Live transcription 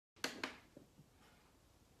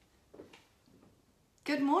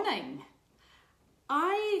Good morning.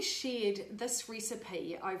 I shared this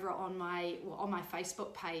recipe over on my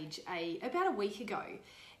Facebook page about a week ago,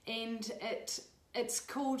 and it's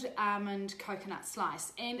called Almond Coconut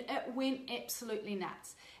Slice, and it went absolutely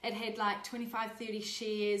nuts. It had like 25-30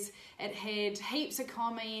 shares, it had heaps of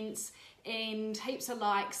comments and heaps of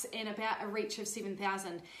likes and about a reach of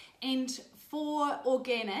 7,000. And for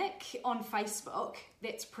organic on Facebook,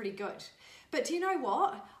 that's pretty good. But do you know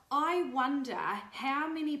what? I wonder how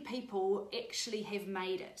many people actually have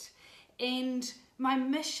made it. And my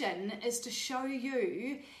mission is to show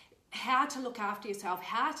you how to look after yourself,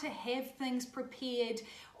 how to have things prepared,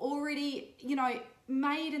 already,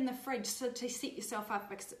 made in the fridge so to set yourself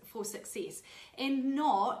up for success, and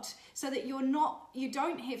not so that you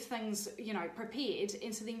don't have things, prepared,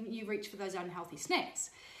 and so then you reach for those unhealthy snacks.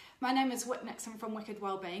 My name is Whit Nixon from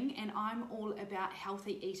Wellbeing, and I'm all about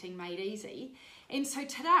healthy eating made easy. And so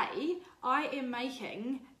today I am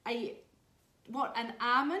making an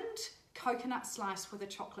almond coconut slice with a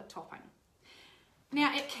chocolate topping.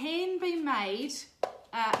 Now it can be made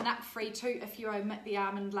nut-free too if you omit the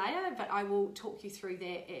almond layer, but I will talk you through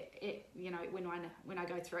that when I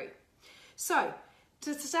go through. So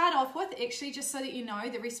to start off with, actually, just so that you know,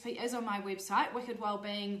 the recipe is on my website,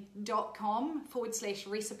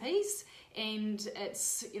 wickedwellbeing.com/recipes, and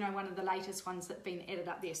it's one of the latest ones that's been added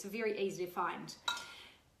up there, so very easy to find.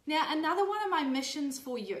 Now, another one of my missions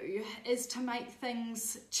for you is to make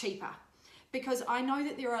things cheaper, because I know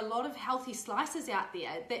that there are a lot of healthy slices out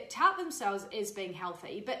there that tout themselves as being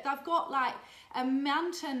healthy, but they've got like a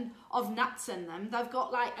mountain of nuts in them. They've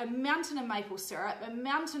got like a mountain of maple syrup, a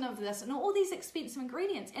mountain of this, and all these expensive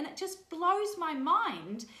ingredients. And it just blows my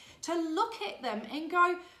mind to look at them and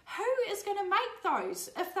go, who is going to make those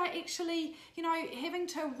if they're actually, having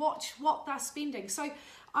to watch what they're spending? So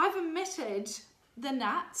I've omitted the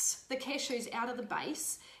nuts, the cashews out of the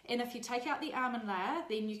base. And if you take out the almond layer,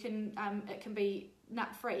 then you can it can be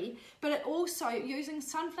nut-free. But it also, using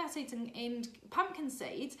sunflower seeds and pumpkin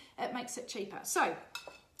seeds, it makes it cheaper. So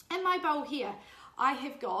in my bowl here, I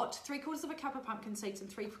have got 3/4 of a cup of pumpkin seeds and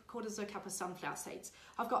 3/4 of a cup of sunflower seeds.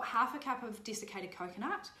 I've got 1/2 cup of desiccated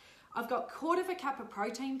coconut. I've got 1/4 cup of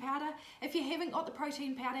protein powder. If you haven't got the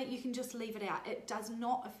protein powder, you can just leave it out. It does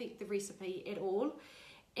not affect the recipe at all.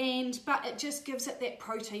 But it just gives it that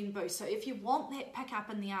protein boost. So if you want that pick up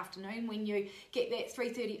in the afternoon when you get that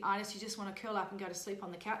 3:30 itis, you just want to curl up and go to sleep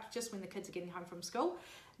on the couch just when the kids are getting home from school,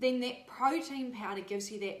 then that protein powder gives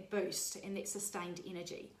you that boost and that sustained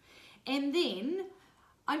energy. And then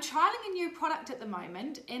I'm trialing a new product at the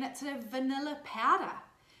moment, and it's a vanilla powder.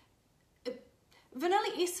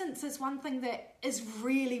 Vanilla essence is one thing that is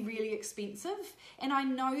really, really expensive, and I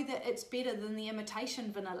know that it's better than the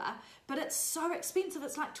imitation vanilla, but it's so expensive.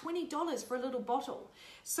 It's like $20 for a little bottle.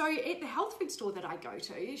 So at the health food store that I go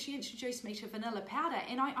to, she introduced me to vanilla powder,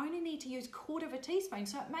 and I only need to use 1/4 teaspoon,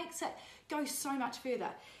 so it makes it go so much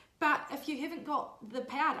further. But if you haven't got the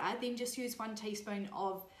powder, then just use 1 teaspoon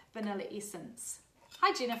of vanilla essence.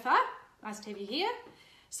 Hi Jennifer, nice to have you here.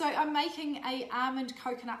 So I'm making a almond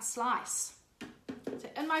coconut slice. So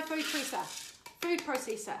in my food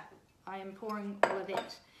processor, I am pouring all of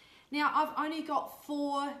that. Now I've only got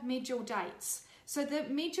 4 medjool dates. So the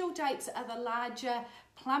medjool dates are the larger,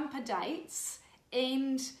 plumper dates,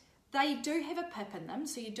 and they do have a pip in them,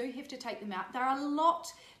 so you do have to take them out. They're a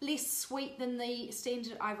lot less sweet than the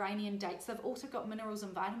standard Iranian dates. They've also got minerals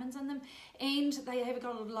and vitamins in them, and they have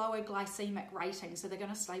got a lower glycemic rating, so they're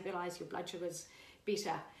going to stabilise your blood sugars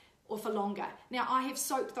better or for longer. Now I have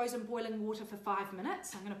soaked those in boiling water for 5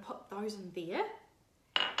 minutes. I'm going to put those in there.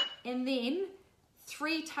 And then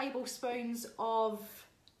 3 tablespoons of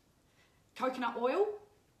coconut oil.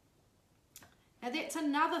 Now that's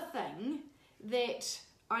another thing that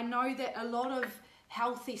I know that a lot of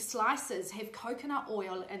healthy slices have coconut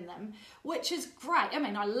oil in them, which is great. I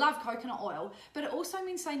mean, I love coconut oil, but it also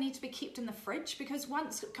means they need to be kept in the fridge, because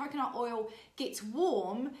once coconut oil gets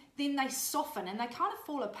warm, then they soften and they kind of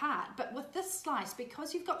fall apart. But with this slice,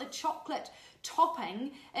 because you've got the chocolate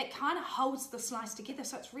topping, it kind of holds the slice together,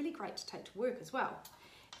 so it's really great to take to work as well.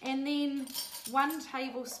 And then 1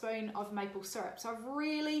 tablespoon of maple syrup. So I've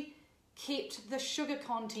really kept the sugar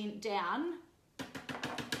content down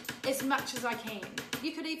as much as I can.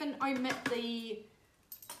 You could even omit the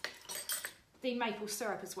maple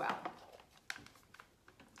syrup as well.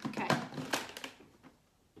 Okay.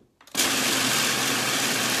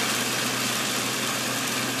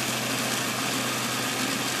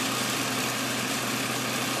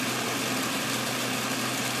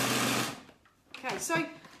 Okay, so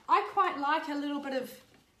I quite like a little bit of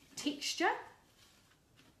texture.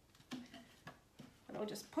 But I'll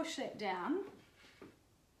just push that down.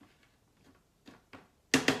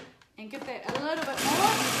 give that a little bit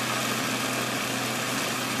more.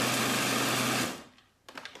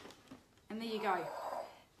 And there you go.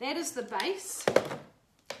 That is the base.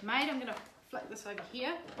 Made, I'm going to flick this over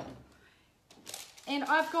here. And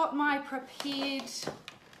I've got my prepared,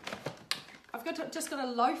 just got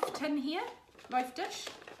a loaf tin here, loaf dish.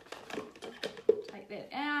 Take that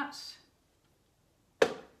out.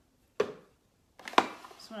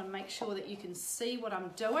 Just want to make sure that you can see what I'm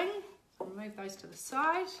doing. I'll move those to the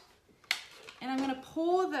side. And I'm going to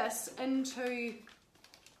pour this into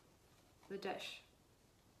the dish.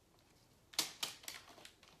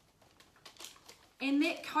 And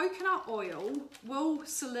that coconut oil will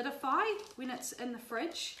solidify when it's in the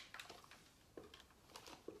fridge.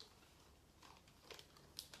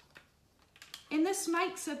 And this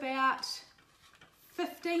makes about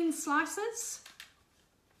 15 slices.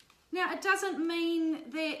 Now, it doesn't mean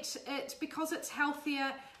that because it's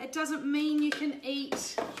healthier, it doesn't mean you can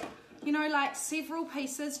eat, you know, like several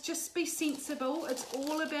pieces. Just be sensible. It's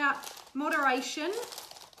all about moderation.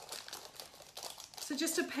 So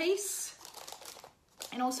just a piece.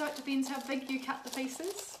 And also it depends how big you cut the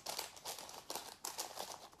pieces.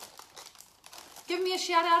 Give me a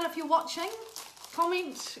shout out if you're watching.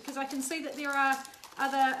 Comment, because I can see that there are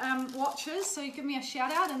other watchers. So give me a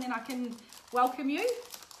shout out and then I can welcome you.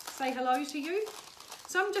 Say hello to you.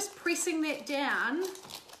 So I'm just pressing that down.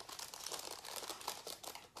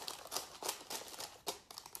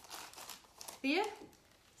 There.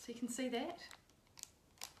 So you can see that.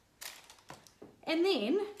 And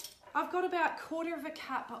then I've got about 1/4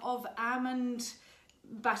 cup of almond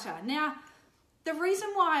butter. Now, the reason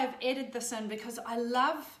why I've added this in, because I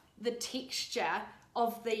love the texture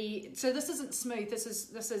of so this isn't smooth, this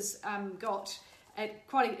is got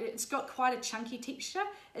it's got quite a chunky texture.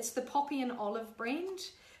 It's the Poppy and Olive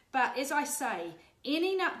brand, but as I say,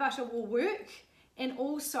 any nut butter will work. And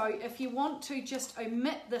also, if you want to just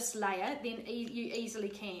omit this layer, then you easily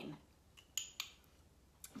can.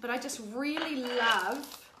 But I just really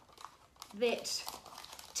love that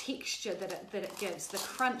texture that it gives, the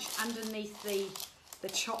crunch underneath the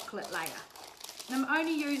chocolate layer. And I'm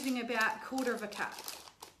only using about 1/4 cup.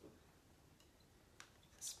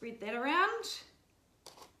 Spread that around.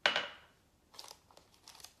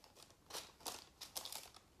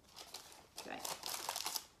 Okay.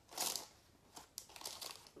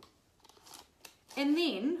 And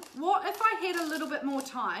then, what if I had a little bit more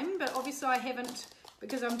time, but obviously I haven't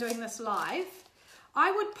because I'm doing this live,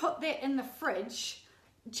 I would put that in the fridge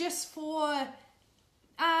just for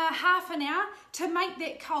half an hour to make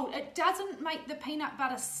that cold. It doesn't make the peanut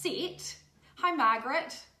butter set. Hi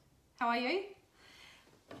Margaret, how are you?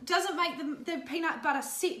 It doesn't make the peanut butter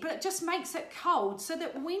set, but it just makes it cold so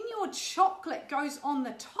that when your chocolate goes on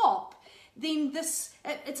the top, then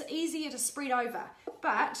it's easier to spread over.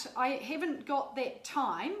 But I haven't got that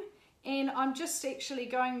time, and I'm just actually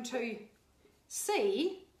going to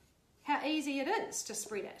see how easy it is to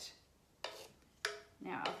spread it.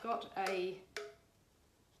 Now I've got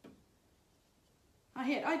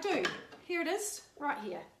I do. Here it is, right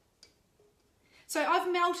here. So I've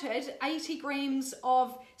melted 80 grams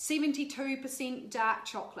of 72% dark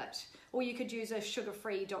chocolate, or you could use a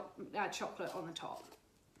sugar-free chocolate on the top.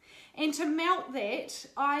 And to melt that,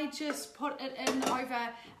 I just put it in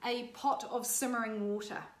over a pot of simmering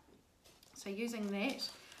water. So using that,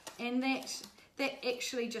 and that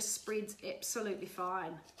actually just spreads absolutely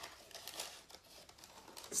fine.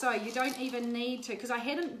 So you don't even need to, because I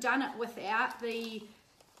hadn't done it without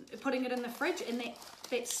putting it in the fridge, and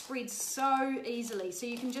that spreads so easily. So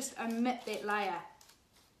you can just omit that layer,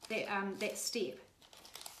 that step.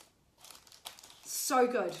 So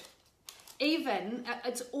good. Even,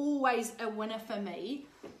 it's always a winner for me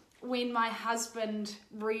when my husband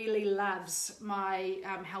really loves my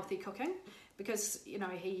healthy cooking, because, you know,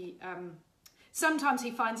 sometimes he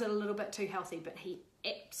finds it a little bit too healthy, but he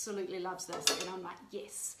absolutely loves this, and I'm like,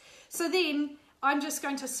 yes. So then I'm just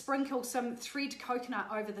going to sprinkle some thread coconut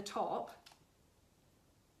over the top,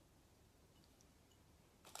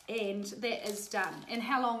 and that is done. And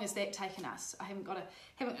how long has that taken us?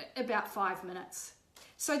 About 5 minutes.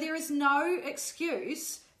 So there is no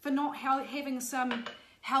excuse for not having some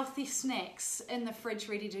healthy snacks in the fridge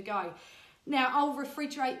ready to go. Now I'll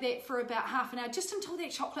refrigerate that for about half an hour, just until that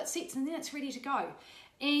chocolate sets, and then it's ready to go.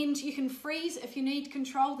 And you can freeze if you need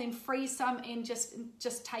control, then freeze some and just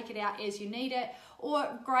take it out as you need it.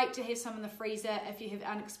 Or great to have some in the freezer if you have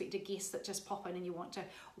unexpected guests that just pop in and you want to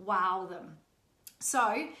wow them.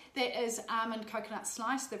 So that is almond coconut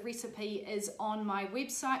slice. The recipe is on my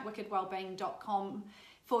website, wickedwellbeing.com.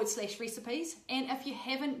 /recipes. And if you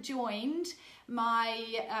haven't joined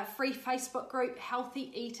my free Facebook group,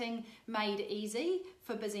 Healthy Eating Made Easy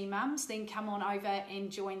for Busy Mums, then come on over and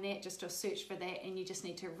join that. Just do a search for that and you just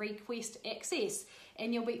need to request access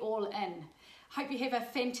and you'll be all in. Hope you have a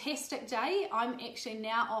fantastic day. I'm actually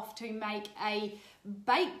now off to make a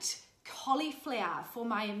baked cauliflower for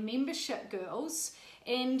my membership girls.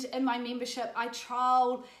 And in my membership, I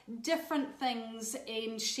trial different things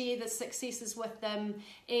and share the successes with them.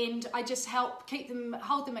 And I just help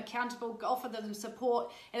hold them accountable, offer them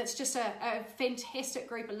support. And it's just a fantastic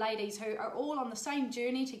group of ladies who are all on the same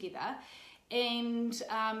journey together and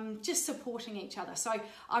just supporting each other. So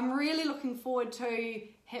I'm really looking forward to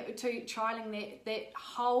trialing that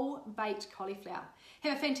whole baked cauliflower.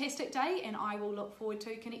 Have a fantastic day, and I will look forward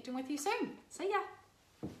to connecting with you soon. See ya.